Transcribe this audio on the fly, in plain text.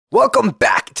Welcome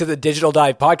back to the Digital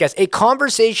Dive Podcast, a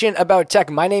conversation about tech.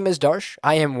 My name is Darsh.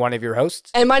 I am one of your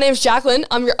hosts. And my name is Jacqueline.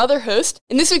 I'm your other host.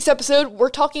 In this week's episode, we're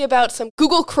talking about some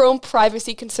Google Chrome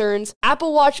privacy concerns,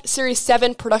 Apple Watch Series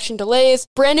 7 production delays,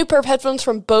 brand new pair of headphones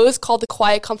from Bose called the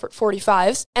Quiet Comfort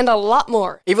 45s, and a lot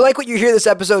more. If you like what you hear this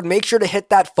episode, make sure to hit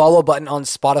that follow button on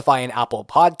Spotify and Apple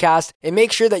Podcasts, and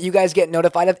make sure that you guys get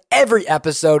notified of every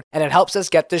episode, and it helps us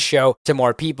get the show to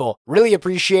more people. Really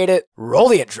appreciate it. Roll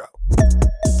the intro.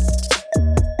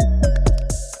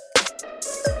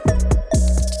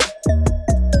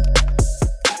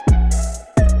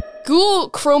 Google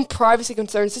Chrome privacy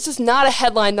concerns. This is not a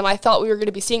headline that I thought we were going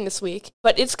to be seeing this week,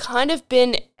 but it's kind of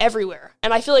been everywhere.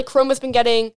 And I feel like Chrome has been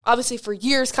getting, obviously for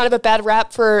years, kind of a bad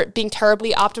rap for being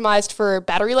terribly optimized for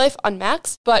battery life on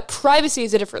Macs, but privacy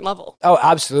is a different level. Oh,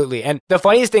 absolutely. And the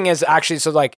funniest thing is actually,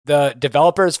 so like the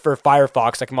developers for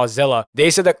Firefox, like Mozilla, they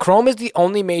said that Chrome is the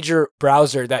only major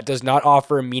browser that does not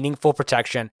offer meaningful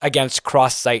protection against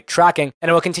cross-site tracking, and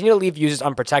it will continue to leave users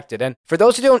unprotected. And for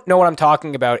those who don't know what I'm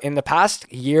talking about, in the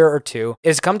past year or two,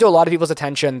 it's come to a lot of people's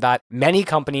attention that many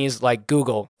companies like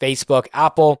Google, Facebook,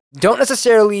 Apple don't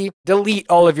necessarily delete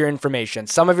all of your information.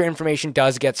 Some of your information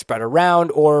does get spread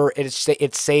around, or it's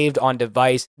saved on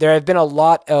device. There have been a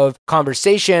lot of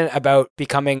conversation about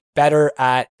becoming better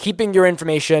at keeping your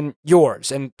information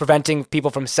yours and preventing people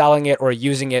from selling it or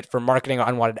using it for marketing or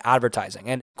unwanted advertising.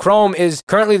 And Chrome is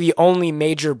currently the only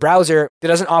major browser that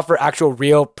doesn't offer actual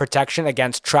real protection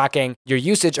against tracking your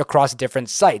usage across different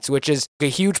sites, which is a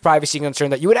huge privacy concern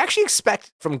that you would actually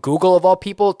expect from Google, of all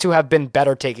people, to have been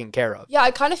better taken care of. Yeah,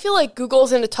 I kind of feel like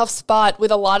Google's in a tough spot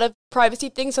with a lot of privacy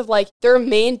things of like their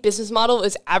main business model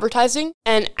is advertising,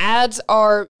 and ads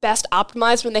are best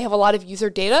optimized when they have a lot of user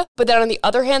data. But then on the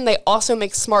other hand, they also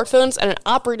make smartphones and an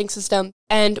operating system.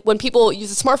 And when people use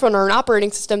a smartphone or an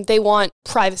operating system, they want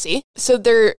privacy. So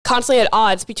they're constantly at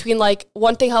odds between like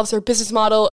one thing helps their business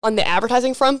model on the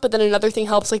advertising front, but then another thing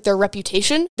helps like their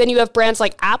reputation. Then you have brands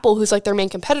like Apple, who's like their main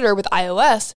competitor with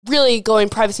iOS, really going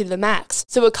privacy to the max.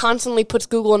 So it constantly puts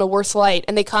Google in a worse light,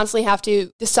 and they constantly have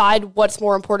to decide what's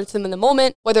more important to them in the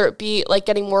moment, whether it be like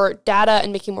getting more data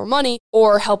and making more money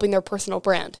or helping their personal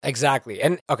brand. Exactly.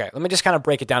 And okay, let me just kind of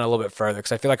break it down a little bit further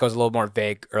because I feel like I was a little more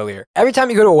vague earlier. Every time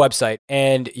you go to a website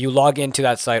and you log into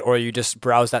that site or you just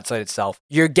browse that site itself,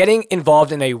 you're getting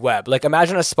involved in a web. Like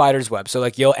imagine a spider's web. So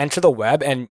like you'll enter the web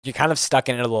and you're kind of stuck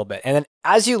in it a little bit. And then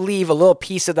as you leave, a little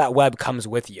piece of that web comes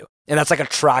with you. And that's like a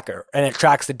tracker, and it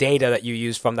tracks the data that you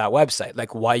use from that website,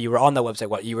 like why you were on the website,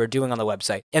 what you were doing on the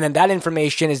website. And then that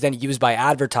information is then used by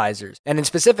advertisers. And in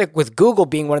specific, with Google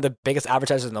being one of the biggest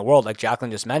advertisers in the world, like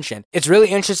Jacqueline just mentioned, it's really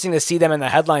interesting to see them in the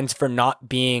headlines for not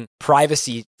being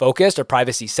privacy focused or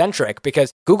privacy centric,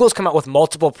 because Google's come out with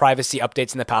multiple privacy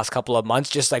updates in the past couple of months,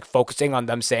 just like focusing on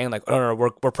them saying like, oh no,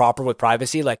 we're proper with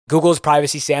privacy. Like Google's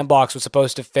privacy sandbox was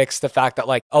supposed to fix the fact that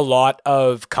like a lot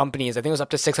of companies, I think it was up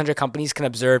to 600 companies, can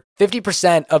observe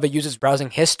 50% of a user's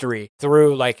browsing history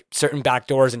through like certain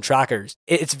backdoors and trackers.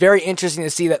 It's very interesting to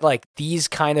see that like these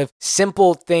kind of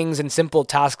simple things and simple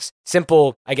tasks,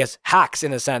 simple, I guess, hacks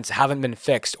in a sense, haven't been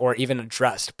fixed or even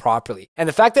addressed properly. And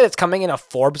the fact that it's coming in a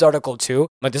Forbes article too,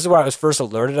 like this is where I was first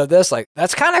alerted of this, like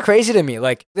that's kind of crazy to me.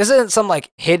 Like this isn't some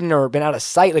like hidden or been out of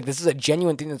sight. Like this is a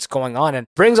genuine thing that's going on and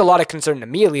brings a lot of concern to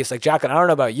me, at least. Like Jacqueline, I don't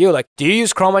know about you. Like, do you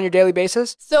use Chrome on your daily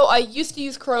basis? So I used to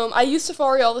use Chrome. I use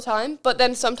Safari all the time, but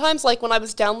then sometimes like when I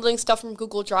was downloading stuff from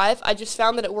Google Drive, I just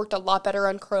found that it worked a lot better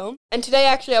on Chrome. And today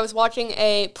actually I was watching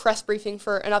a press briefing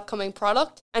for an upcoming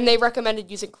product, and they recommended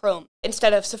using Chrome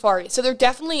instead of Safari. So there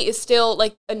definitely is still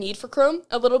like a need for Chrome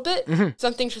a little bit.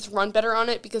 Some things just run better on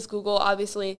it because Google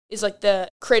obviously is like the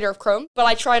creator of Chrome, but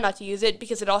I try not to use it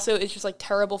because it also is just like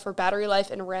terrible for battery life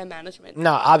and RAM management.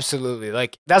 No, absolutely.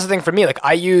 Like that's the thing for me. Like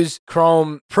I use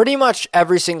Chrome pretty much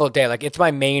every single day. Like it's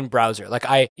my main browser. Like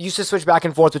I used to switch back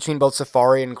and forth between both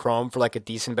Safari and Chrome for like a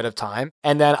decent bit of time.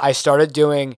 And then I started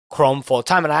doing Chrome full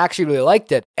time and I actually really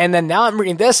liked it. And then now I'm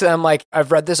reading this and I'm like,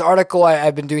 I've read this article.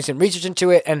 I've been doing some research into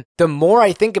it. And the more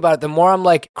I think about it, the more I'm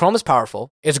like, Chrome is powerful.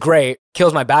 It's great.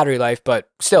 Kills my battery life, but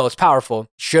still it's powerful.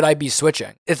 Should I be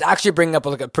switching? It's actually bringing up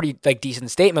like a pretty like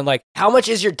decent statement. Like how much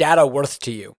is your data worth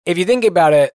to you? If you think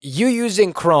about it, you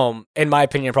using Chrome, in my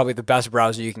opinion, probably the best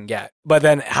browser you can get. But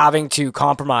then having to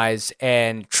compromise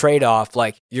and trade off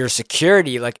like your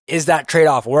security, like is that trade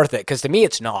off worth it? Because to me,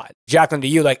 it's not. Jacqueline, to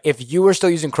you, like if you were still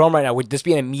using Chrome right now, would this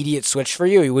be an immediate switch for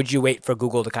you? Or would you wait for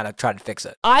Google to kind of try to fix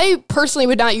it? I personally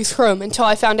would not use Chrome until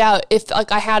I found out if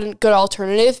like I had a good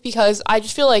alternative, because I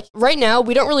just feel like right now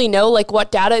we don't really know like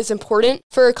what data is important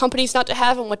for companies not to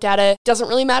have and what data doesn't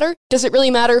really matter. Does it really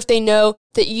matter if they know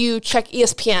that you check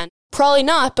ESPN Probably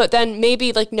not, but then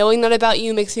maybe like knowing that about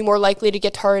you makes you more likely to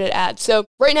get targeted ads. So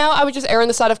right now I would just err on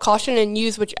the side of caution and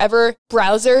use whichever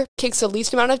browser takes the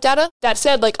least amount of data. That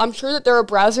said, like I'm sure that there are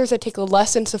browsers that take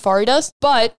less than Safari does,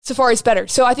 but Safari's better.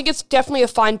 So I think it's definitely a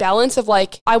fine balance of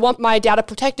like, I want my data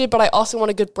protected, but I also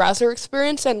want a good browser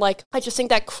experience. And like, I just think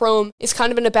that Chrome is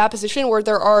kind of in a bad position where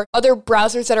there are other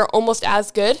browsers that are almost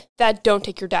as good that don't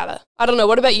take your data. I don't know.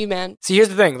 What about you, man? See, here's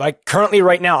the thing. Like currently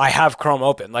right now, I have Chrome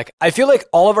open. Like I feel like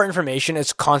all of our information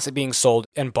is constantly being sold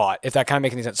and bought, if that kind of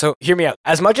makes any sense. So hear me out.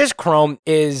 As much as Chrome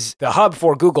is the hub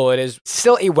for Google, it is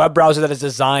still a web browser that is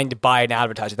designed by an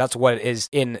advertiser. That's what it is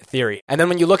in theory. And then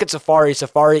when you look at Safari,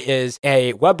 Safari is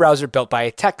a web browser built by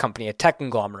a tech company, a tech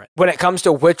conglomerate. When it comes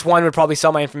to which one would probably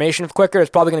sell my information quicker,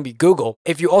 it's probably going to be Google.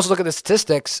 If you also look at the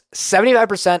statistics,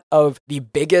 75% of the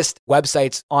biggest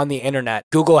websites on the internet,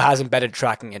 Google has embedded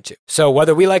tracking into. So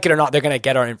whether we like it or not, they're going to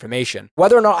get our information.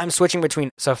 Whether or not I'm switching between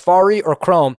Safari or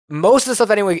Chrome, most of the stuff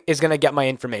anyway is going to get my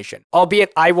information.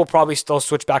 Albeit I will probably still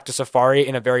switch back to Safari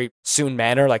in a very soon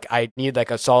manner. Like I need like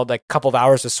a solid like couple of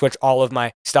hours to switch all of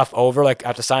my stuff over. Like I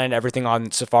have to sign in everything on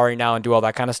Safari now and do all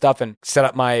that kind of stuff and set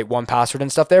up my 1Password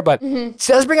and stuff there. But it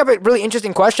does bring up a really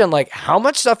interesting question. Like how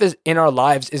much stuff is in our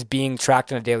lives is being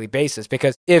tracked on a daily basis?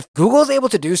 Because if Google is able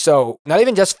to do so, not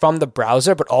even just from the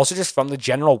browser, but also just from the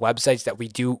general websites that we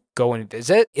do go and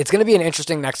visit, it's going to be an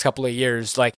interesting next couple of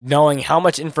years, like knowing how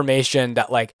much information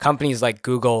that like companies like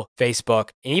Google, Facebook,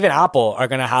 and even Apple are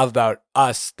going to have about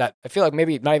us that I feel like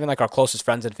maybe not even like our closest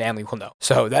friends and family will know.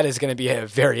 So that is going to be a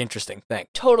very interesting thing.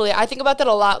 Totally. I think about that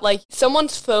a lot. Like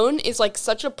someone's phone is like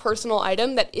such a personal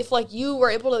item that if like you were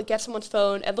able to get someone's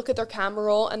phone and look at their camera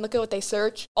roll and look at what they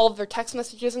search, all of their text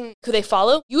messages and who they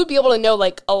follow, you would be able to know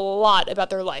like a lot about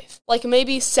their life. Like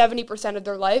maybe 70% of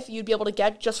their life you'd be able to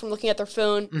get just from looking at their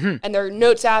phone and their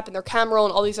notes app and their camera roll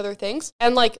and all these other things.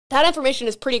 And like that information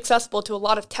is pretty accessible to a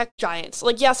lot of tech giants.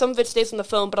 Like yeah, some of it stays on the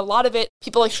phone, but a lot of it,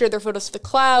 people like share their photos to the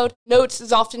cloud. Notes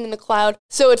is often in the cloud.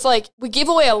 So it's like we give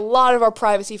away a lot of our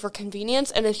privacy for convenience,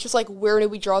 and it's just like, where do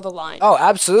we draw the line? Oh,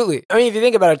 absolutely. I mean, if you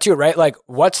think about it too, right? Like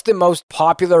what's the most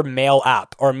popular mail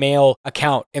app or mail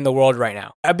account in the world right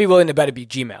now? I'd be willing to bet it'd be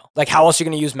Gmail. Like how else are you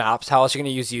going to use Maps? How else are you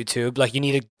going to use YouTube? Like you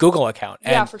need a Google account.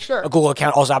 And yeah, for sure. A Google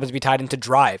account also happens to be tied into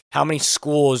Drive. How many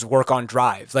schools work on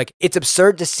Drive? Like it's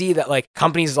absurd to see that like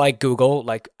companies like Google,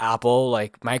 like Apple,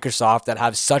 like Microsoft that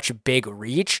have such big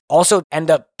reach also end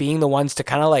up being the ones to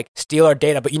kind of like steal our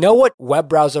data. But you know what web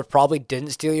browser probably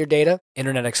didn't steal your data?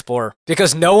 Internet Explorer.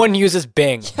 Because no one uses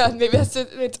Bing. Yeah, maybe that's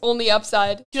its only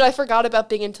upside. Dude, I forgot about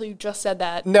Bing until you just said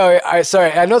that. No,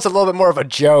 sorry. I know it's a little bit more of a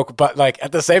joke, but like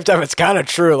at the same time, it's kind of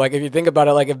true. Like if you think about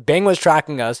it, like if Bing was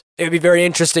tracking us, it would be very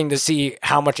interesting to see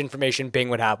how much information Bing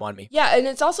would have on me. Yeah, and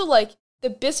it's also like the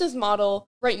business model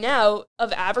right now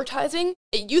of advertising,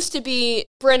 it used to be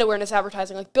brand awareness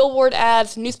advertising, like billboard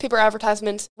ads, newspaper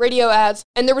advertisements, radio ads,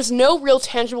 and there was no real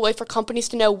tangible way for companies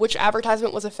to know which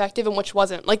advertisement was effective and which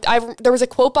wasn't. Like there was a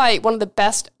quote by one of the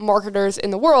best marketers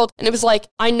in the world, and it was like,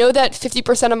 I know that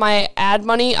 50% of my ad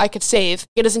money I could save.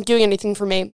 It isn't doing anything for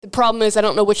me. The problem is I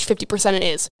don't know which 50% it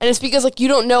is. And it's because like you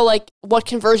don't know like what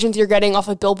conversions you're getting off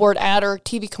a billboard ad or a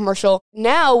TV commercial.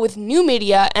 Now with new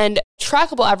media and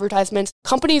trackable advertisements,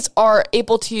 companies are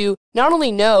able to not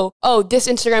only know, oh, this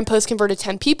Instagram post converted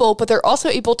 10 people, but they're also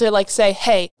able to like say,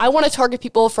 hey, I want to target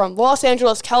people from Los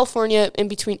Angeles, California, in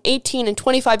between 18 and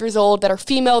 25 years old that are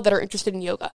female, that are interested in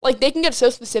yoga. Like they can get so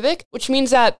specific, which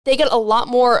means that they get a lot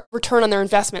more return on their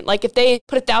investment. Like if they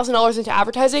put $1,000 into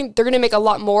advertising, they're going to make a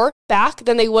lot more back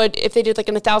than they would if they did like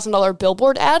an $1,000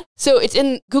 billboard ad. So it's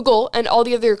in Google and all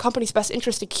the other companies' best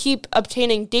interest to keep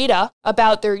obtaining data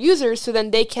about their users so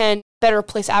then they can better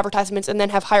place advertisements and then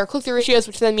have higher click-through ratios,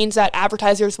 which then means that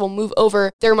advertisers will move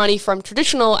over their money from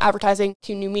traditional advertising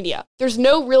to new media. There's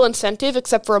no real incentive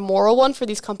except for a moral one for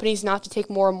these companies not to take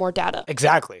more and more data.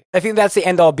 Exactly. I think that's the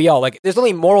end-all be-all. Like, there's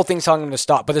only moral things telling them to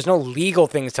stop, but there's no legal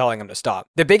things telling them to stop.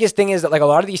 The biggest thing is that, like, a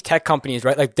lot of these tech companies,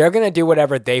 right, like, they're going to do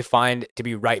whatever they find to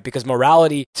be right because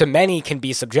morality, to many, can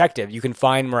be subjective. You can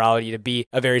find morality to be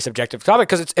a very subjective topic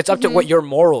because it's up to what your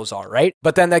morals are, right?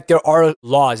 But then, like, there are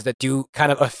laws that do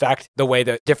kind of affect the way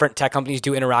that different tech companies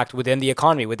do interact within the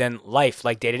economy, within life,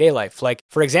 like day-to-day life. Like,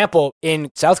 for example, in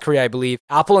South Korea, I believe,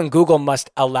 Apple and Google must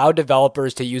allow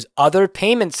developers to use other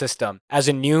payment system as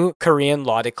a new Korean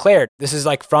law declared. This is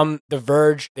like from The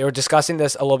Verge. They were discussing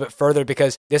this a little bit further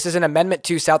because this is an amendment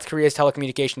to South Korea's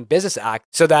Telecommunication Business Act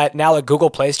so that now a Google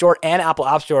Play Store and Apple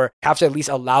App Store have to at least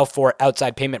allow for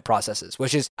outside payment processes,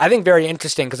 which is, I think, very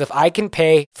interesting because if I can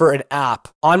pay for an app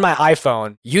on my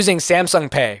iPhone using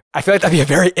Samsung Pay, I feel like that'd be a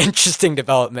very interesting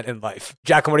development in life.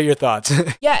 Jack, what are your thoughts?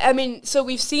 Yeah, I mean, so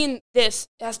we've seen this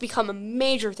has become a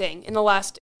major thing in the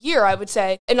last year, I would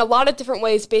say, in a lot of different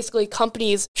ways, basically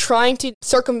companies trying to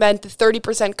circumvent the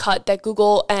 30% cut that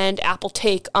Google and Apple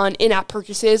take on in-app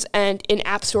purchases and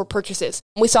in-app store purchases.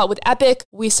 We saw it with Epic,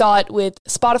 we saw it with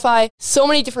Spotify, so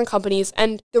many different companies.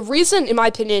 And the reason, in my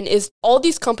opinion, is all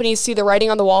these companies see the writing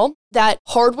on the wall that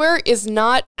hardware is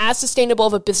not as sustainable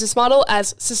of a business model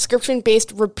as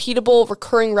subscription-based, repeatable,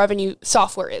 recurring revenue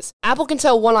software is. Apple can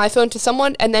sell one iPhone to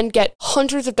someone and then get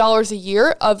hundreds of dollars a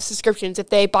year of subscriptions if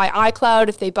they buy iCloud,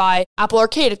 if they buy Apple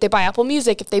Arcade, if they buy Apple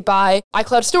Music, if they buy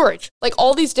iCloud storage, like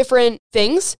all these different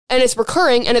things. And it's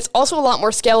recurring, and it's also a lot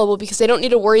more scalable because they don't need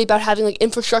to worry about having like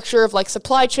infrastructure of like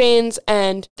supply chains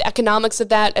and the economics of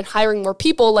that and hiring more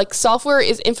people. Like software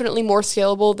is infinitely more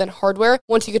scalable than hardware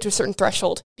once you get to a certain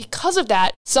threshold. Because of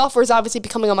that, software is obviously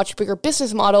becoming a much bigger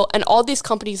business model, and all these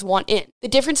companies want in. The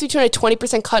difference between a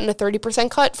 20% cut and a 30%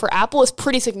 cut for Apple is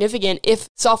pretty significant if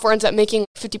software ends up making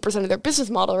 50% of their business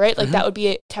model, right? Like that would be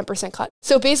a 10% cut.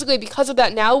 So basically, because of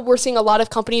that, now we're seeing a lot of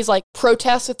companies like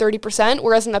protest the 30%,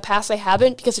 whereas in the past they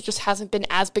haven't because it just hasn't been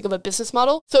as big of a business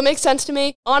model. So it makes sense to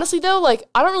me. Honestly, though, like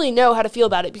I don't really know how to feel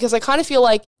about it because I kind of feel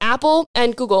like Apple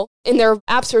and Google in their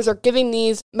app stores are giving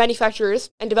these manufacturers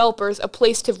and developers a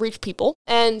place to reach people,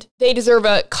 and they deserve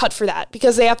a cut for that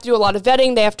because they have to do a lot of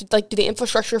vetting, they have to like do the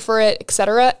infrastructure for it,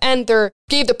 etc. And they're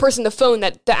gave the person the phone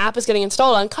that the app is getting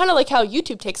installed on, kind of like how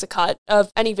YouTube takes a cut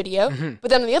of any video. But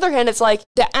then on the other hand, it's like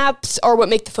the apps are what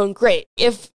make the phone great.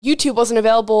 If YouTube wasn't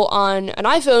available on an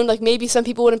iPhone, like maybe some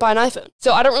people wouldn't buy an iPhone.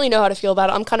 So I don't really know how to feel about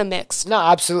it. I'm kind of mixed. No,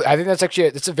 absolutely. I think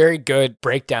that's a very good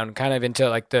breakdown kind of into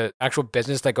like the actual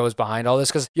business that goes behind all this.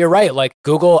 Because you're right, like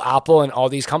Google, Apple, and all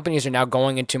these companies are now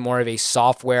going into more of a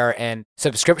software and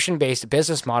subscription-based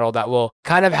business model that will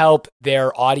kind of help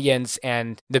their audience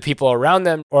and the people around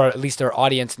them, or at least their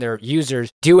audience and their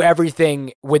users, do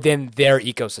everything within their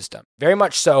ecosystem. Very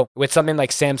much so with something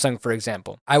like Samsung, for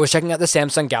example. I was checking out the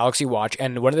Samsung Galaxy Watch,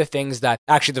 and one of the things that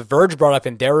actually The Verge brought up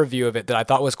in their review of it that I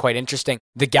thought was quite interesting,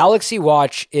 the Galaxy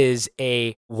Watch is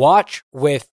a watch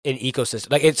with an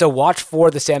ecosystem. Like it's a watch for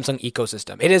the Samsung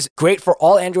ecosystem. It is great for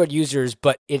all Android users,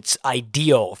 but it's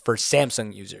ideal for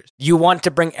Samsung users. You want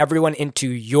to bring everyone into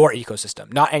your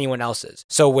ecosystem, not anyone else's.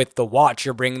 So with the watch,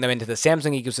 you're bringing them into the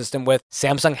Samsung ecosystem with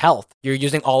Samsung Health. You're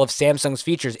using all of Samsung's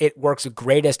features. It works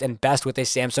greatest and best with a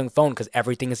Samsung phone because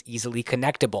everything is easily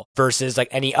connectable versus like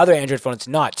any other Android phone, it's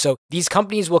not. So these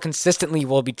companies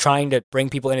will be trying to bring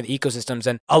people into the ecosystems,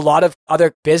 and a lot of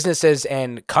other businesses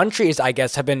and countries, I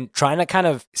guess, have been trying to kind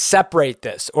of separate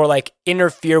this or like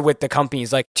interfere with the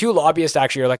companies. Like two lobbyists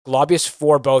actually, or like lobbyists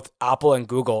for both Apple and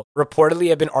Google, reportedly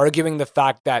have been arguing the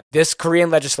fact that this Korean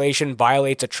legislation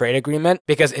violates a trade agreement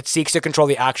because it seeks to control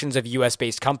the actions of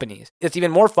US-based companies. It's even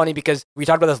more funny because we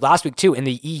talked about this last week too. In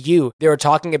the EU, they were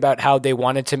talking about how they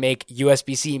wanted to make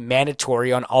USB-C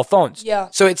mandatory on all phones. Yeah.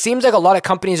 So it seems like a lot of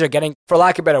companies are getting, for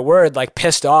lack of a better word, like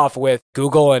pissed off with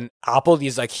Google and Apple,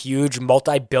 these like huge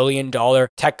multi-billion-dollar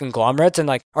tech conglomerates, and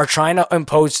like are trying to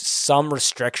impose some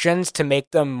restrictions to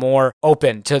make them more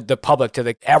open to the public,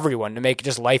 to everyone, to make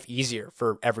just life easier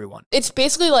for everyone. It's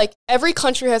basically like every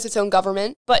country has its own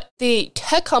government, but the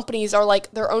tech companies are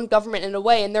like their own government in a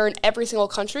way, and they're in every single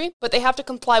country, but they have to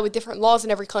comply with different laws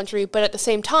in every country. But at the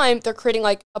same time, they're creating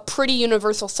like a pretty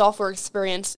universal software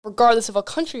experience regardless of what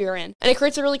country you're in. And it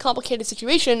creates a really complicated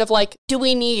situation of like, do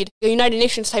we need a United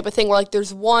Nations type of thing where like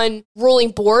there's one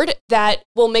ruling board that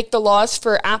will make the laws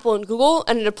for Apple and Google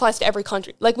and it applies to every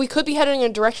country? Like we could be heading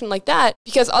in a direction like that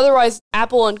because otherwise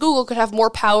Apple and Google could have more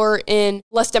power in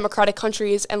less democratic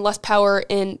countries and less power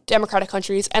in democratic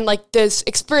countries, and like this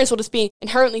experience will just be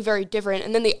inherently very different.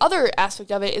 And then the other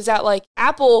aspect of it is that like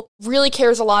Apple really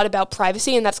cares a lot about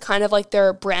privacy, and that's kind of like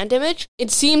their brand image.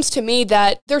 It seems to me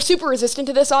that they're super resistant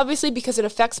to this, obviously, because it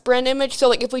affects brand image. So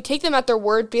like if we take them at their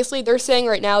word, basically they're saying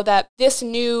right now that this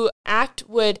new act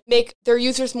would make their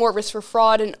users more at risk for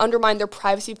fraud and undermine their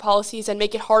privacy policies and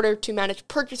make it harder to manage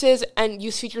purchases and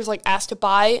use features like ask to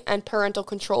buy and parental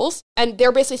controls. And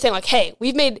they're basically saying like, hey,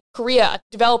 we've made Korea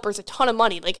developers a ton of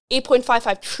money, like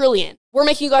 8.55 trillion. We're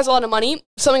making you guys a lot of money.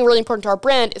 Something really important to our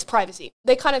brand is privacy.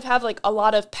 They kind of have like a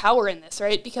lot of power in this,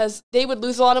 right? Because they would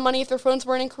lose a lot of money if their phones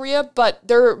weren't in Korea, but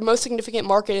their most significant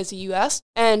market is the US,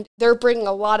 and they're bringing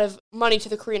a lot of money to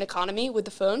the Korean economy with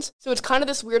the phones. So it's kind of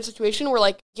this weird situation where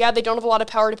like, yeah, they don't have a lot of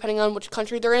power depending on which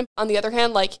country they're in. On the other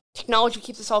hand, like technology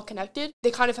keeps us all connected.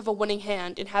 They kind of have a winning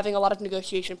hand in having a lot of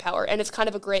negotiation power, and it's kind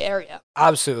of a gray area.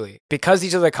 Absolutely. Because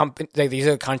these are the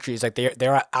countries, like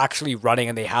they're actually running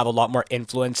and they have a lot more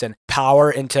influence and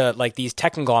power into like these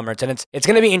tech conglomerates. And it's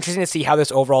going to be interesting to see how this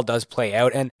overall does play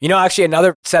out. And, actually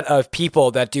another set of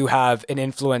people that do have an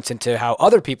influence into how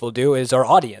other people do is our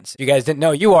audience. If you guys didn't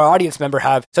know, you, our audience member,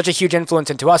 have such a huge influence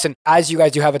into us. And as you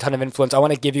guys do have a ton of influence, I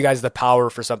want to give you guys the power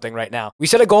for something right now. We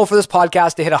set a goal for this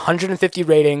podcast to hit 150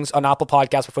 ratings on Apple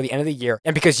Podcasts before the end of the year.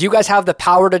 And because you guys have the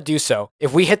power to do so,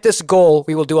 if we hit this goal,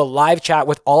 we will do a live chat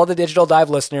with all of the Digital Dive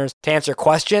listeners to answer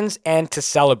questions and to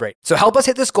celebrate. So help us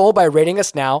hit this goal by rating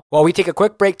us now while we take a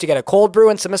quick break to get a cold brew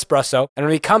and some espresso. And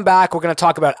when we come back, we're going to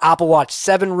talk about Apple Watch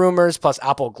 7 rumors plus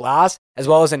Apple Glass, as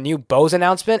well as a new Bose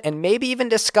announcement, and maybe even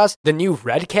discuss the new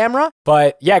Red camera.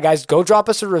 But yeah, guys, go drop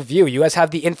us a review. You guys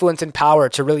have the influence and power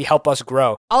to really help us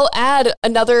grow. I'll add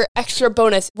another extra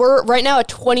bonus. We're right now at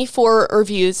 24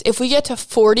 reviews. If we get to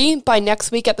 40 by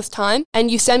next week at this time,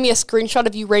 and you send me a screenshot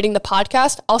of you rating the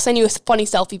podcast, I'll send you a funny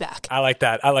selfie back. I like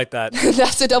that.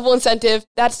 That's a double incentive.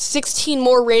 That's 16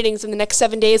 more ratings in the next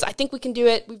 7 days. I think we can do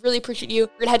it. We really appreciate you.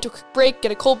 We're going to head to a quick break,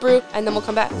 get a cold brew, and then we'll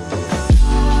come back.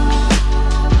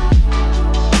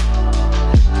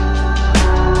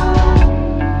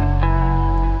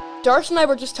 Darsh and I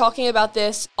were just talking about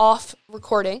this off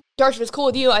recording. Darsh, if it's cool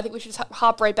with you, I think we should just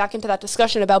hop right back into that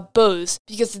discussion about Bose,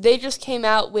 because they just came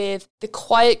out with the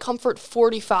Quiet Comfort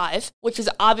 45, which is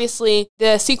obviously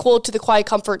the sequel to the Quiet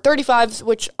Comfort 35s,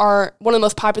 which are one of the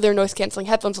most popular noise-canceling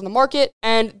headphones on the market.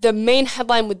 And the main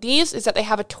headline with these is that they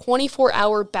have a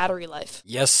 24-hour battery life.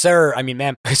 Yes, sir. I mean,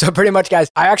 man. So pretty much, guys,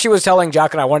 I actually was telling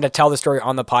Jack, and I wanted to tell the story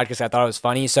on the podcast. I thought it was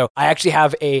funny. So I actually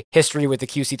have a history with the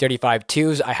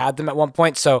QC35-2s. I had them at one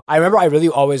point. So I remember I really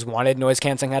always wanted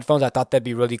noise-canceling headphones. I thought that'd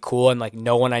be really cool, and like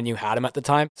no one I knew had them at the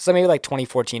time. So maybe like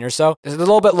 2014 or so. It's a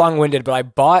little bit long-winded, but I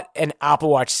bought an Apple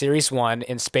Watch Series 1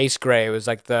 in space gray. It was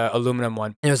like the aluminum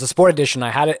one. It was a sport edition.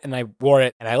 I had it and I wore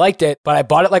it and I liked it, but I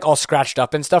bought it like all scratched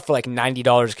up and stuff for like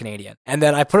 $90 Canadian. And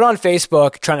then I put it on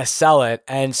Facebook trying to sell it,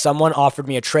 and someone offered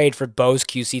me a trade for Bose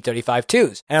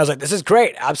QC35-2s. And I was like, this is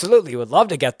great. Absolutely. Would love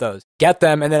to get those. Get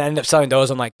them, and then I ended up selling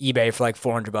those on like eBay for like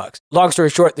 $400. Long story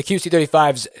short, the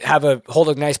QC35s hold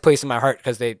a nice place in my heart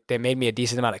because they made me a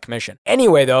decent amount of commission.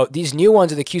 Anyway, though, these new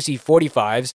ones are the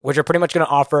QC45s, which are pretty much going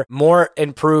to offer more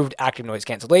improved active noise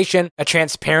cancellation, a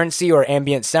transparency or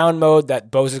ambient sound mode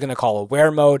that Bose is going to call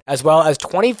aware mode, as well as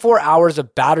 24 hours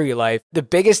of battery life. The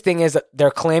biggest thing is that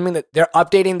they're claiming that they're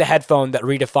updating the headphone that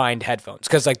redefined headphones,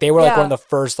 because like they were like one of the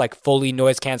first like fully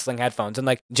noise canceling headphones. And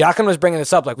like Jacqueline was bringing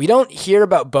this up, like we don't hear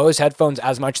about Bose headphones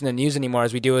as much in the news anymore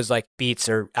as we do as like Beats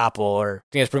or Apple, or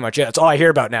I think that's pretty much it. That's all I hear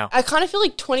about now. I kind of feel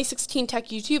like 2016 tech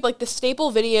YouTube, like the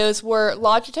staple videos were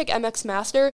Logitech MX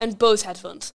Master and Bose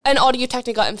headphones and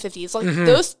Audio-Technica M50s. Like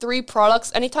those three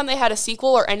products, anytime they had a sequel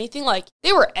or anything, like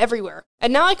they were everywhere.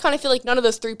 And now I kind of feel like none of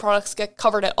those three products get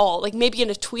covered at all. Like maybe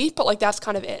in a tweet, but like that's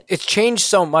kind of it. It's changed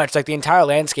so much, like the entire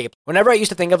landscape. Whenever I used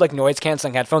to think of like noise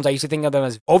canceling headphones, I used to think of them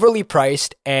as overly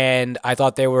priced, and I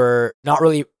thought they were not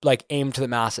really like aimed to the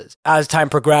masses. As time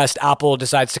progressed, Apple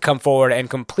decides to come forward and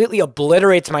completely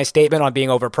obliterates my statement on being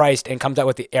overpriced and comes out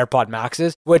with the AirPod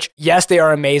Maxes, which yes, they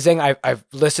are amazing. I've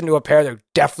listened to a pair. They're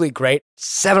definitely great.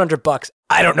 $700.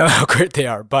 I don't know how great they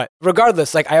are, but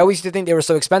regardless, like I always used to think they were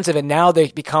so expensive, and now they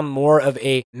become more of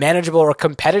a manageable or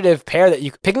competitive pair that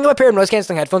you picking up a pair of noise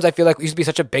canceling headphones. I feel like it used to be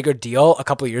such a bigger deal a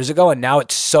couple of years ago, and now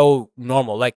it's so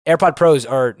normal. Like AirPod Pros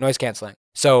are noise canceling.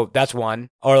 So that's one.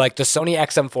 Or like the Sony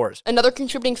XM4s. Another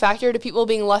contributing factor to people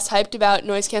being less hyped about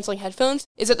noise-canceling headphones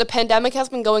is that the pandemic has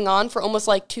been going on for almost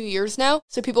like 2 years now.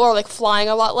 So people are like flying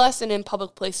a lot less and in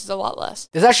public places a lot less.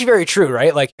 That's actually very true,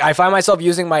 right? Like I find myself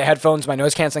using my headphones, my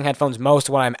noise-canceling headphones most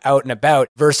when I'm out and about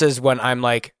versus when I'm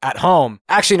like at home.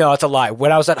 Actually, no, that's a lie.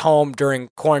 When I was at home during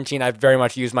quarantine, I very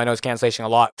much used my noise cancellation a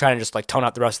lot, trying to just like tone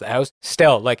out the rest of the house.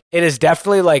 Still, like it is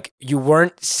definitely like you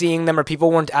weren't seeing them, or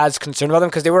people weren't as concerned about them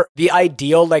because they were the ideal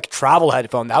like travel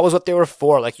headphone. That was what they were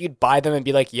for. Like you'd buy them and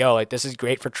be like, yo, like this is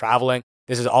great for traveling.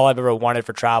 This is all I've ever wanted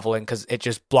for traveling because it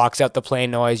just blocks out the plane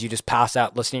noise. You just pass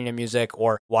out listening to music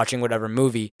or watching whatever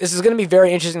movie. This is going to be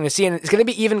very interesting to see, and it's going to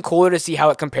be even cooler to see how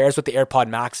it compares with the AirPod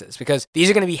Maxes, because these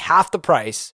are going to be half the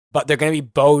price, but they're going to be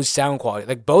Bose sound quality.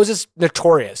 Like Bose is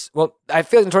notorious. Well, I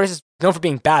feel like notorious is known for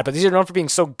being bad, but these are known for being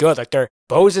so good. Like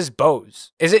Bose is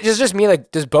Bose. Is it just me? Like,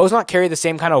 does Bose not carry the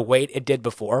same kind of weight it did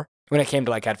before? When it came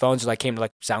to like headphones, or like came to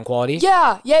like sound quality?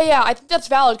 Yeah. I think that's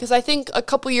valid, because I think a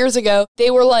couple years ago, they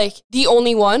were like the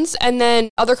only ones, and then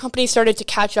other companies started to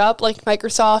catch up, like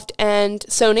Microsoft and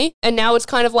Sony, and now it's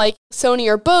kind of like Sony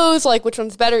or Bose, like which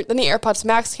one's better? Then the AirPods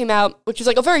Max came out, which is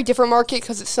like a very different market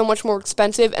because it's so much more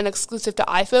expensive and exclusive to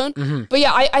iPhone. But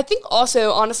yeah, I think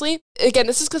also, honestly, again,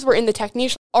 this is because we're in the tech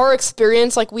niche, our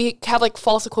experience, like we have like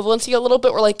false equivalency a little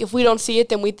bit, where like if we don't see it,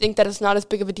 then we think that it's not as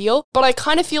big of a deal. But I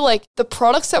kind of feel like the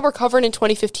products that were covered in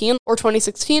 2015 or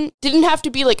 2016 didn't have to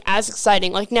be like as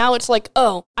exciting. Like now it's like,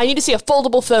 oh, I need to see a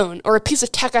foldable phone or a piece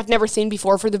of tech I've never seen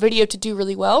before for the video to do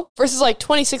really well. Versus like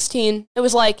 2016, it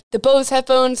was like the Bose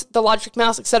headphones, the Logitech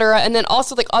mouse, etc. And then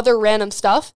also like other random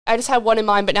stuff. I just had one in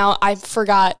mind, but now I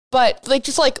forgot. But like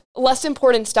just like less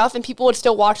important stuff, and people would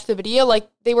still watch the video. Like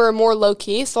they were more low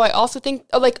key. So I also think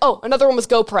another one was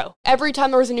GoPro. Every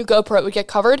time there was a new GoPro, it would get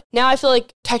covered. Now I feel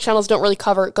like tech channels don't really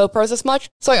cover GoPros as much.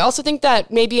 So I also think that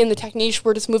maybe in the tech niche,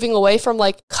 we're just moving away from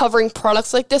like covering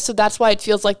products like this. So that's why it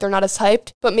feels like they're not as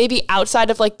hyped. But maybe outside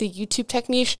of like the YouTube tech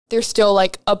niche, they're still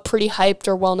like a pretty hyped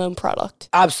or well-known product.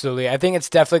 Absolutely. I think it's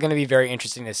definitely going to be very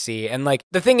interesting to see. And like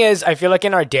the thing is, I feel like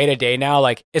in our day-to-day now,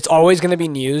 like it's always going to be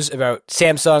news about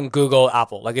Samsung, Google,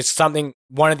 Apple. Like it's something,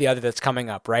 one or the other that's coming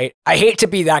up, right? I hate to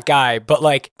be that guy, but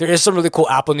like there is some really cool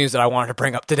Apple news that I wanted to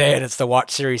bring up today, and it's the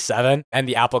Watch Series 7 and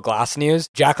the Apple Glass news.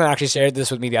 Jacqueline actually shared this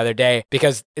with me the other day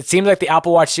because it seems like the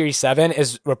Apple Watch Series 7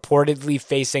 is reportedly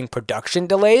facing production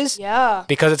delays. Yeah.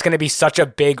 Because it's going to be such a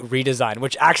big redesign,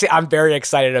 which actually I'm very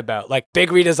excited about. Like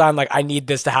big redesign, like I need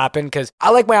this to happen because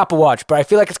I like my Apple Watch, but I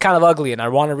feel like it's kind of ugly and I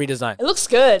want a redesign. It looks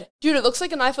good. Dude, it looks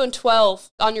like an iPhone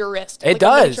 12 on your wrist. It like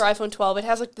does. A miniature iPhone 12. It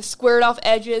has like the squared off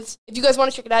edges. If you guys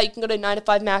want to check it out, you can go to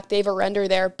 9to5Mac. They have a render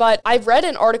there. But I read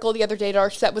an article the other day,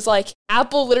 Darsh, that was like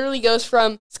Apple literally goes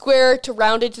from square to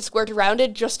rounded to square to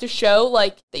rounded just to show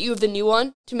like that you have the new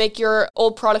one to make your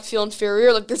old product feel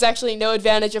inferior. Like there's actually no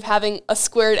advantage of having a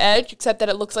squared edge except that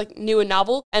it looks like new and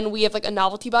novel, and we have like a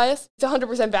novelty bias. It's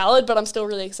 100% valid, but I'm still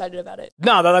really excited about it.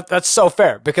 No, that's so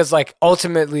fair because like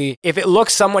ultimately, if it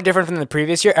looks somewhat different from the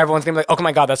previous year, everyone's gonna be like, oh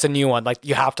my God, that's a new one. Like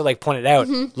you have to like point it out.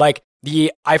 Mm-hmm. Like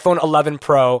the iPhone 11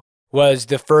 Pro was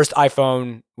the first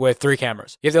iPhone with 3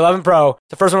 cameras. You have the 11 Pro,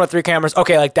 the first one with 3 cameras.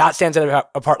 Okay, like that stands it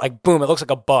apart. Like boom, it looks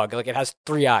like a bug. Like it has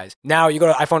 3 eyes. Now you go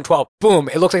to iPhone 12, boom,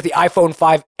 it looks like the iPhone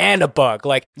 5 and a bug.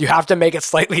 Like you have to make it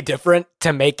slightly different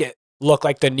to make it look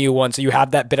like the new one. So you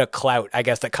have that bit of clout, I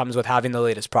guess, that comes with having the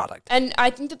latest product. And I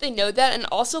think that they know that. And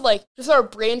also like just our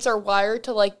brains are wired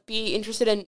to like be interested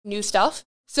in new stuff.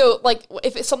 So, like,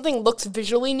 if something looks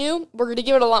visually new, we're going to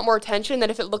give it a lot more attention than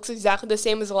if it looks exactly the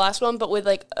same as the last one, but with,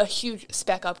 like, a huge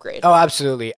spec upgrade. Oh,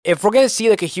 absolutely. If we're going to see,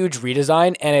 like, a huge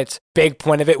redesign, and its big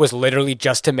point of it was literally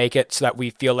just to make it so that we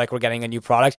feel like we're getting a new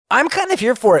product, I'm kind of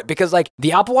here for it because, like,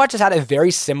 the Apple Watch has had a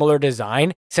very similar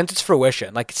design since its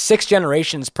fruition. Like, 6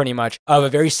 generations, pretty much, of a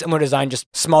very similar design, just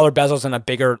smaller bezels and a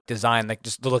bigger design, like,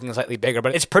 just looking slightly bigger.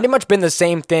 But it's pretty much been the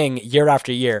same thing year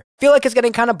after year. I feel like it's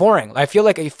getting kind of boring. I feel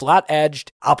like a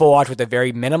flat-edged Apple Watch with a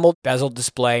very minimal bezel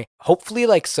display, hopefully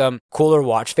like some cooler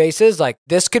watch faces, like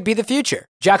this could be the future.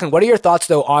 Jacqueline, what are your thoughts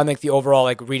though on like the overall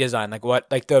like redesign? Like what,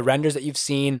 like the renders that you've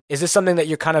seen, is this something that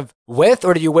you're kind of with,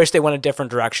 or do you wish they went a different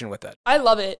direction with it? I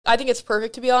love it. I think it's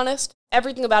perfect, to be honest.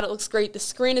 Everything about it looks great. The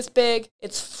screen is big.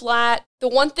 It's flat. The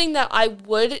one thing that I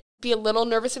would be a little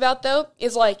nervous about though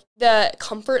is like the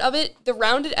comfort of it. The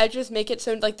rounded edges make it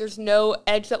so like there's no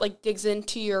edge that like digs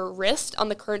into your wrist on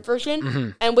the current version. Mm-hmm.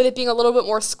 And with it being a little bit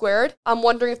more squared, I'm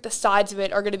wondering if the sides of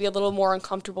it are going to be a little more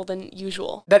uncomfortable than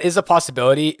usual. That is a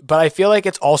possibility, but I feel like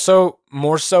it's also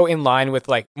more so in line with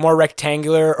like more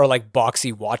rectangular or like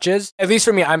boxy watches. At least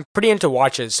for me, I'm pretty into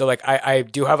watches. So like I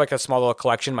do have like a small little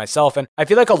collection myself. And I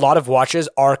feel like a lot of watches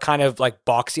are kind of like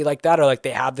boxy like that, or like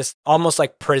they have this almost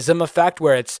like prism effect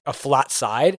where it's a flat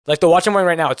side. Like the watch I'm wearing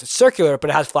right now, it's circular, but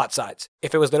it has flat sides.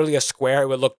 If it was literally a square, it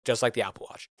would look just like the Apple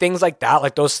Watch. Things like that,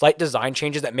 like those slight design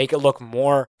changes that make it look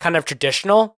more kind of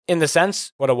traditional in the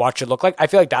sense what a watch should look like. I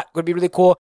feel like that would be really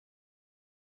cool.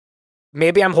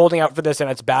 Maybe I'm holding out for this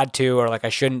and it's bad too, or like I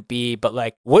shouldn't be, but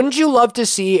like, wouldn't you love to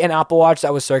see an Apple Watch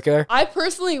that was circular? I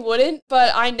personally wouldn't,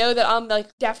 but I know that I'm like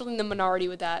definitely in the minority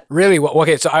with that. Really?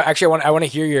 Okay, so I want to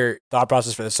hear your thought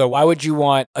process for this. So why would you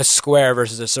want a square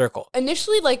versus a circle?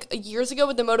 Initially, like years ago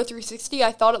with the Moto 360,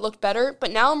 I thought it looked better,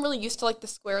 but now I'm really used to like the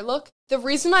square look. The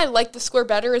reason I like the square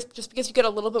better is just because you get a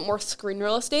little bit more screen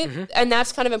real estate, and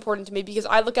that's kind of important to me because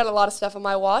I look at a lot of stuff on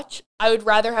my watch. I would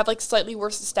rather have like slightly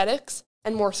worse aesthetics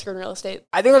and more screen real estate.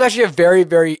 I think that's actually a very,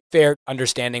 very fair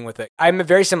understanding with it. I'm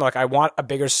very similar. Like I want a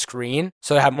bigger screen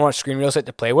so I have more screen real estate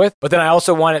to play with, but then I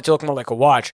also want it to look more like a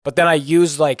watch. But then I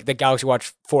use like the Galaxy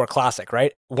Watch 4 Classic,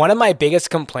 right? one of my biggest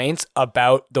complaints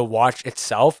about the watch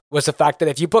itself was the fact that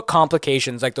if you put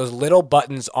complications like those little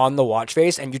buttons on the watch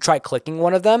face and you try clicking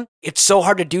one of them, it's so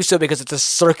hard to do so because it's a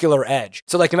circular edge.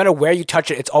 So like no matter where you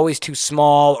touch it, it's always too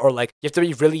small, or like you have to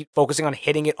be really focusing on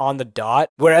hitting it on the dot.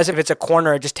 Whereas if it's a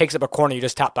corner, it just takes up a corner, you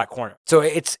just tap that corner. So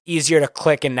it's easier to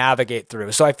click and navigate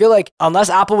through. So I feel like unless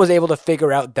Apple was able to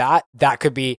figure out that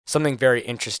could be something very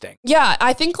interesting. Yeah,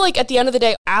 I think like at the end of the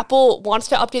day, Apple wants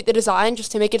to update the design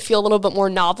just to make it feel a little bit more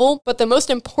novel. But the most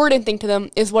important thing to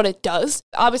them is what it does.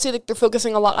 Obviously, like they're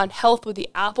focusing a lot on health with the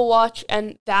Apple Watch,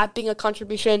 and that being a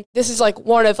contribution. This is like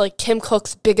one of like Tim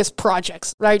Cook's biggest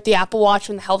projects, right? The Apple Watch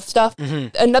and the health stuff.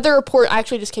 Another report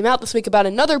actually just came out this week about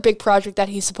another big project that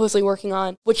he's supposedly working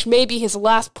on, which may be his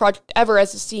last project ever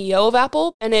as the CEO of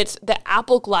Apple, and it's the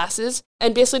Apple Glasses.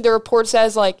 And basically the report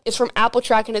says like, it's from Apple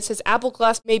Track, and it says Apple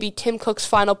Glass may be Tim Cook's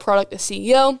final product as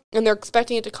CEO, and they're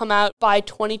expecting it to come out by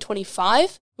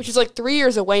 2025. Which is like 3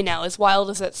 years away now, as wild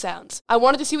as that sounds. I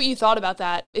wanted to see what you thought about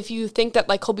that. If you think that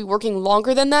like he'll be working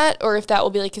longer than that, or if that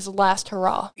will be like his last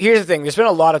hurrah. Here's the thing. There's been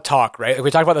a lot of talk, right? We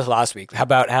talked about this last week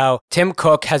about how Tim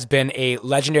Cook has been a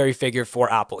legendary figure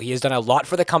for Apple. He has done a lot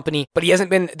for the company, but he hasn't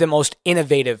been the most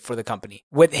innovative for the company.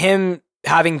 With him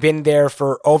having been there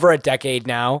for over a decade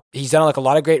now, he's done like a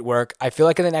lot of great work. I feel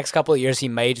like in the next couple of years, he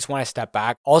may just want to step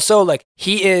back. Also, like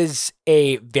he is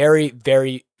a very,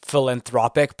 very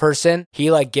philanthropic person. He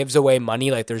like gives away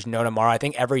money like there's no tomorrow. I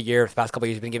think every year for the past couple of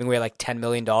years he's been giving away like $10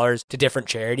 million to different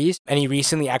charities, and he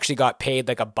recently actually got paid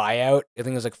like a buyout. I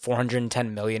think it was like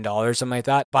 $410 million, something like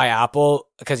that, by Apple,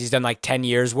 because he's done like 10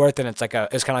 years worth, and it's kind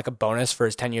of like a bonus for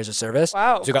his 10 years of service.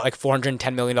 Wow. So he got like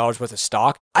 $410 million worth of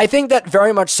stock. I think that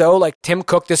very much so, like Tim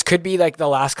Cook, this could be like the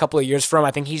last couple of years for him.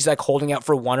 I think he's like holding out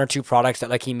for one or two products that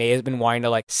like he may have been wanting to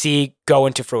like see go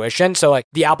into fruition. So like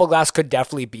the Apple Glass could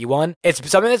definitely be one. It's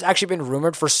something that's actually been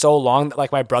rumored for so long that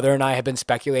like my brother and I have been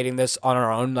speculating this on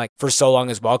our own like for so long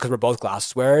as well, because we're both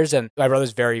glasses wearers, and my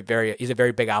brother's he's a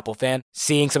very big Apple fan.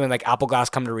 Seeing something like Apple Glass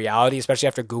come to reality, especially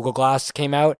after Google Glass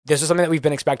came out, this is something that we've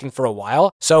been expecting for a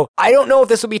while. So I don't know if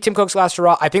this will be Tim Cook's last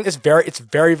hurrah. I think it's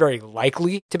very, very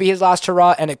likely to be his last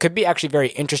hurrah, and it could be actually very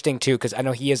interesting too, because I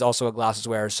know he is also a glasses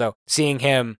wearer. So seeing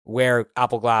him wear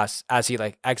Apple Glass as he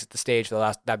like exits the stage for the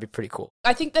last, that'd be pretty cool.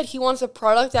 I think that he wants a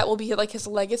product that will be like his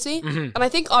legacy. And I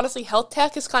think honestly health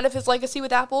tech is kind of his legacy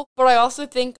with Apple, but I also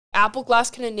think Apple Glass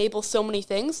can enable so many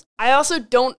things. I also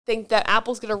don't think that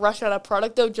Apple's going to rush out a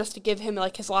product though just to give him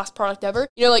like his last product ever.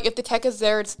 You know, like if the tech is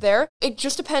there, it's there. It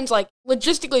just depends, like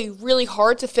logistically really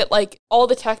hard to fit like all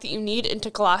the tech that you need into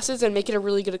glasses and make it a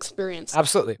really good experience.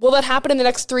 Absolutely. Will that happen in the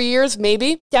next 3 years?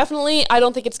 Maybe. Definitely. I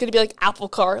don't think it's going to be like Apple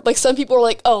Car. Like some people are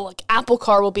like, oh, like Apple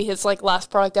Car will be his like last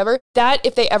product ever. That,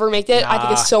 if they ever make it, I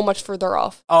think is so much further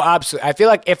off. Oh, absolutely. I feel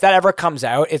like if that ever comes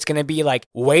out, it's going to be like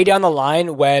way down the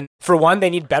line when, for one, they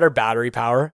need better battery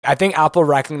power. I think Apple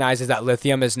recognizes that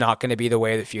lithium is not going to be the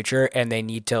way of the future, and they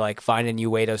need to like find a new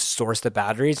way to source the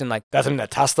batteries. And like that's something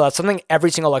that Tesla, that's something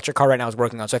every single electric car right now is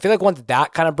working on. So I feel like once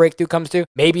that kind of breakthrough comes to,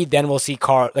 maybe then we'll see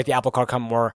like the Apple Car come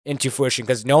more into fruition,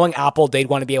 because knowing Apple, they'd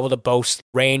want to be able to boast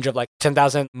range of like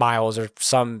 10,000 miles or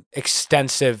some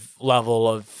extensive level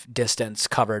of distance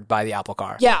covered by the Apple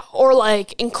Car. Yeah, or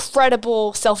like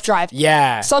incredible self-drive.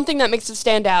 Yeah. Something that makes it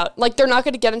stand out. Like they're not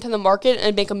going to get into the market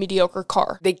and make a mediocre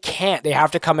car. They can't. They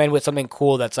have to come in with something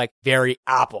cool that's like very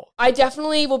Apple. I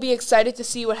definitely will be excited to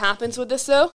see what happens with this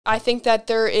though. I think that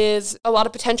there is a lot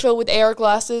of potential with AR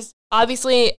glasses.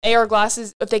 Obviously, AR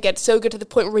glasses, if they get so good to the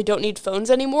point where we don't need phones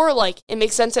anymore, like it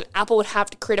makes sense that Apple would have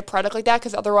to create a product like that,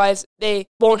 because otherwise they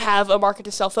won't have a market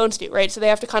to sell phones to, right? So they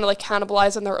have to kind of like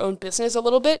cannibalize on their own business a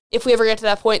little bit if we ever get to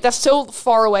that point. That's so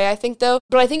far away, I think, though.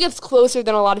 But I think it's closer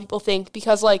than a lot of people think,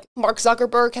 because like Mark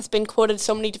Zuckerberg has been quoted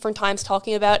so many different times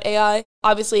talking about AI.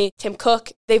 Obviously, Tim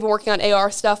Cook, they've been working on AR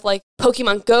stuff. Like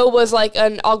Pokemon Go was like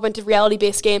an augmented reality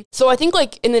based game. So I think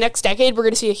like in the next decade, we're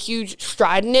going to see a huge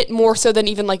stride in it, more so than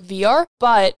even like VR.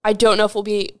 But I don't know if we'll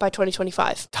be by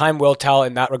 2025. Time will tell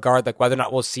in that regard, like whether or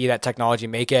not we'll see that technology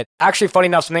make it. Actually, funny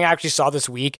enough, something I actually saw this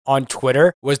week on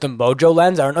Twitter was the Mojo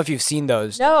Lens. I don't know if you've seen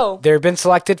those. No. They've been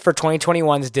selected for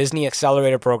 2021's Disney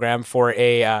Accelerator program for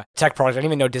a tech project. I didn't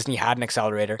even know Disney had an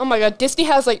accelerator. Oh my God, Disney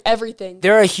has like everything.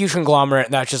 They're a huge conglomerate,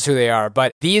 and that's just who they are.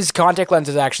 But these contact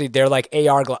lenses, actually, they're like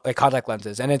AR like contact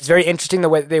lenses. And it's very interesting the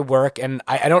way that they work. And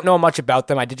I don't know much about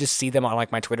them. I did just see them on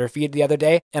like my Twitter feed the other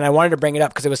day. And I wanted to bring it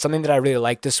up because it was something that I really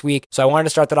liked this week. So I wanted to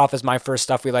start that off as my first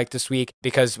stuff we liked this week,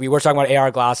 because we were talking about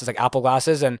AR glasses, like Apple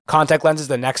glasses, and contact lenses,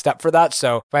 the next step for that.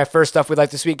 So my first stuff we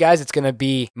like this week, guys, it's going to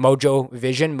be Mojo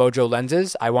Vision, Mojo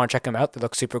lenses. I want to check them out. They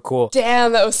look super cool.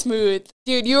 Damn, that was smooth.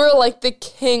 Dude, you are like the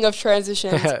king of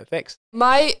transitions. Thanks.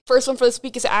 My first one for this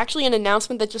week is actually an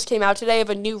announcement that just came out today of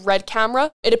a new Red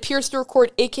camera. It appears to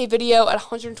record 8K video at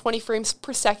 120 frames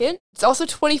per second. It's also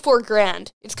 24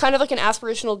 grand. It's kind of like an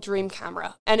aspirational dream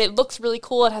camera. And it looks really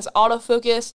cool. It has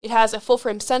autofocus. It has a full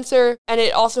frame sensor. And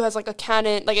it also has like a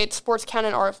Canon, like it sports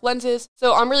Canon RF lenses.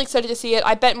 So I'm really excited to see it.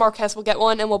 I bet Marquez will get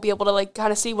one and we'll be able to like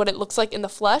kind of see what it looks like in the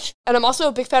flesh. And I'm also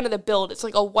a big fan of the build. It's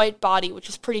like a white body, which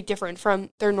is pretty different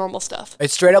from their normal stuff.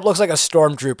 It straight up looks like a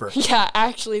Stormtrooper. Yeah,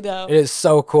 actually though. It is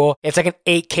so cool. It's like an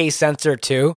 8K sensor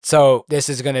too. So this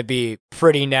is going to be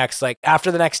pretty next. Like after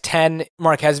the next 10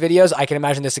 Marquez videos, I can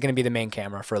imagine this is going to be the main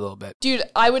camera for a little bit. Dude,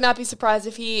 I would not be surprised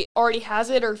if he already has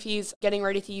it or if he's getting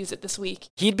ready to use it this week.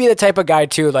 He'd be the type of guy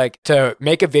too, like to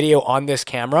make a video on this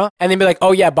camera and then be like,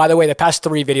 oh yeah, by the way, the past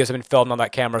 3 videos have been filmed on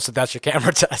that camera. So that's your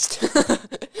camera test.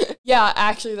 Yeah,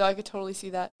 actually, though, I could totally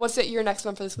see that. What's your next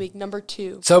one for this week? Number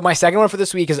 2. So my second one for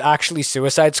this week is actually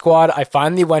Suicide Squad. I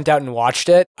finally went out and watched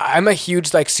it. I'm a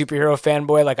huge like superhero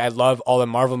fanboy. Like I love all the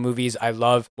Marvel movies. I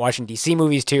love watching DC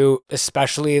movies too,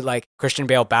 especially like Christian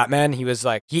Bale Batman. He is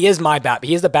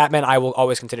the Batman I will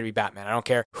always consider to be Batman. I don't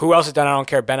care who else has done it. I don't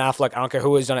care Ben Affleck. I don't care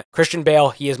who has done it. Christian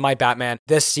Bale, he is my Batman.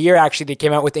 This year, actually, they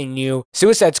came out with a new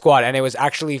Suicide Squad and it was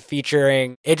actually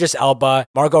featuring Idris Elba,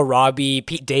 Margot Robbie,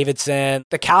 Pete Davidson.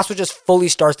 The cast was just fully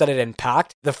star-studded and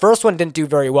packed. The first one didn't do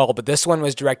very well, but this one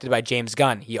was directed by James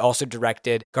Gunn. He also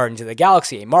directed Guardians of the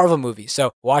Galaxy, a Marvel movie.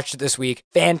 So watched it this week.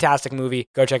 Fantastic movie.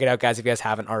 Go check it out, guys, if you guys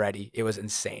haven't already. It was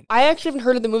insane. I actually haven't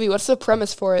heard of the movie. What's the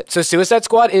premise for it? So Suicide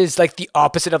Squad is like the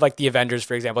opposite of like the Avengers,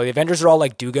 for example. The Avengers are all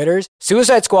like do-gooders.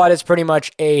 Suicide Squad is pretty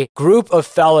much a group of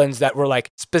felons that were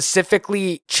like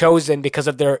specifically chosen because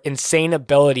of their insane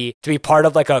ability to be part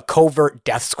of like a covert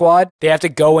death squad. They have to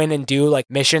go in and do like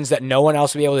missions that no one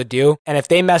else will be able to do. And if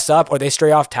they mess up or they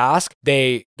stray off task,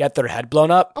 they get their head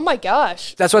blown up. Oh my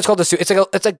gosh. That's what it's called.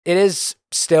 It is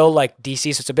still like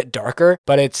DC, so it's a bit darker,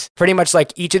 but it's pretty much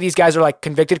like each of these guys are like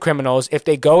convicted criminals. If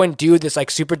they go and do this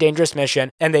like super dangerous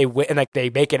mission and they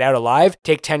make it out alive,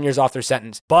 take 10 years off their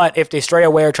sentence. But if they stray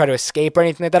away or try to escape or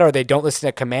anything like that, or they don't listen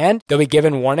to command, they'll be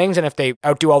given warnings. And if they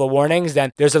outdo all the warnings,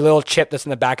 then there's a little chip that's in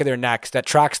the back of their necks that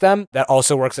tracks them that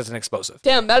also works as an explosive.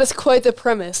 Damn, that is quite the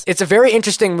premise. It's a very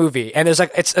interesting movie, and it's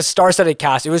a star-studded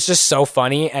cast. It was just so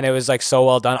funny, and it was like so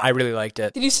well done. I really liked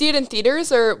it. Did you see it in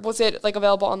theaters, or was it like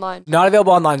available online? Not available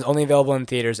online, it's only available in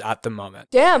theaters at the moment.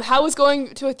 Damn, how was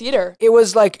going to a theater? It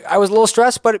was like, I was a little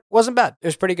stressed, but it wasn't bad. It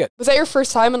was pretty good. Was that your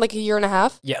first time in like a year and a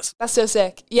half? Yes. That's so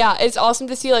sick. Yeah, it's awesome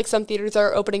to see like some theaters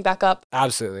are opening back up.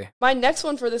 Absolutely. My next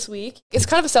one for this week is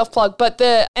kind of a self-plug, but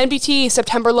the NBT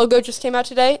September logo just came out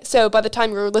today. So by the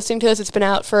time you're listening to this, it's been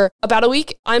out for about a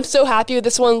week. I'm so happy with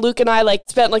this one. Luke and I like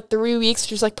spent like 3 weeks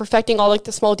just like perfecting all like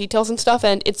the small details and stuff.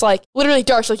 And it's like literally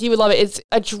dark. Like you would love it. It's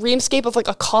a dreamscape of like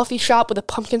a coffee shop with a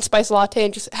pumpkin spice latte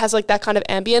and just has like that kind of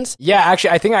ambience. Yeah,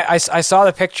 actually, I think I saw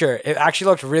the picture. It actually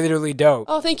looked really, really dope.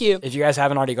 Oh, thank you. If you guys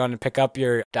haven't already gone to pick up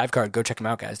your dive card, go check them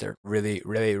out, guys. They're really,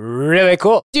 really, really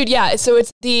cool. Dude, yeah. So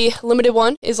it's the limited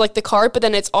one is like the card, but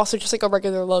then it's also just like a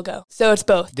regular logo. So it's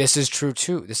both. This is true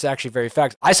too. This is actually very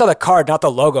fact. I saw the card, not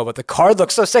the logo, but the card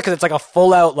looks so sick because it's like a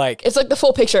full out like... It's like the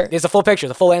full picture. It's a full picture,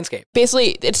 the full landscape.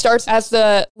 Basically, it starts as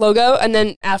the logo, and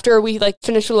then after we like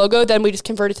finish the logo, then we just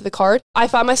convert it to the card. I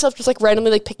find myself just like randomly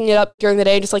like picking it up during the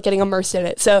day, just like getting immersed in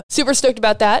it. So super stoked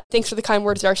about that. Thanks for the kind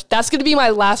words, Darsh. That's going to be my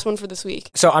last one for this week.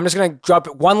 So I'm just going to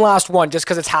drop one last one just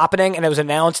because it's happening and it was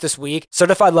announced this week.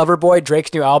 Certified Lover Boy,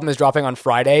 Drake's new album is dropping on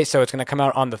Friday, so it's going to come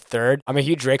out on the 3rd. I'm a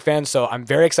huge Drake fan, so I'm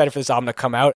very excited for this album to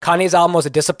come out. Kanye's album was a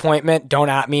disappointment. Don't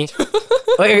at me.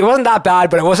 Like, it wasn't that bad,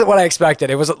 but it wasn't what I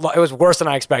expected. It was worse than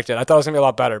I expected. I thought it was going to be a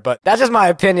lot better, but that's just my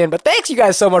opinion. But thanks you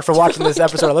guys so much for watching this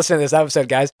episode or listening to this episode,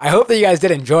 guys. I hope that you guys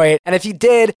did enjoy it. And if you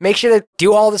did, make sure to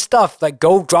do all the stuff. Like,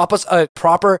 go drop us a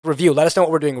proper review. Let us know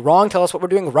what we're doing wrong. Tell us what we're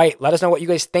doing right. Let us know what you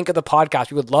guys think of the podcast.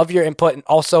 We would love your input. And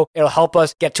also, it'll help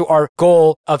us get to our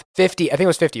goal of 50. I think it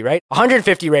was 50, right?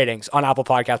 150 ratings on Apple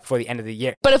Podcasts before the end of the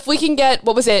year. But if we can get,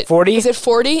 what was it? 40? Is it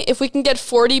 40? If we can get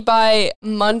 40 by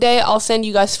Monday, I'll send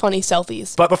you guys funny selfies.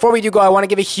 But before we do go, I want to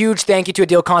give a huge thank you to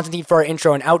Adil Constantine for our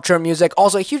intro and outro music.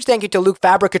 Also, a huge thank you to Luke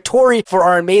Fabricatori for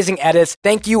our amazing edits.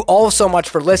 Thank you all so much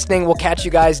for listening. We'll catch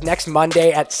you guys next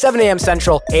Monday at 7 a.m.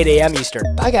 Central, 8 a.m.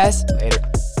 Eastern. Bye, guys. Later.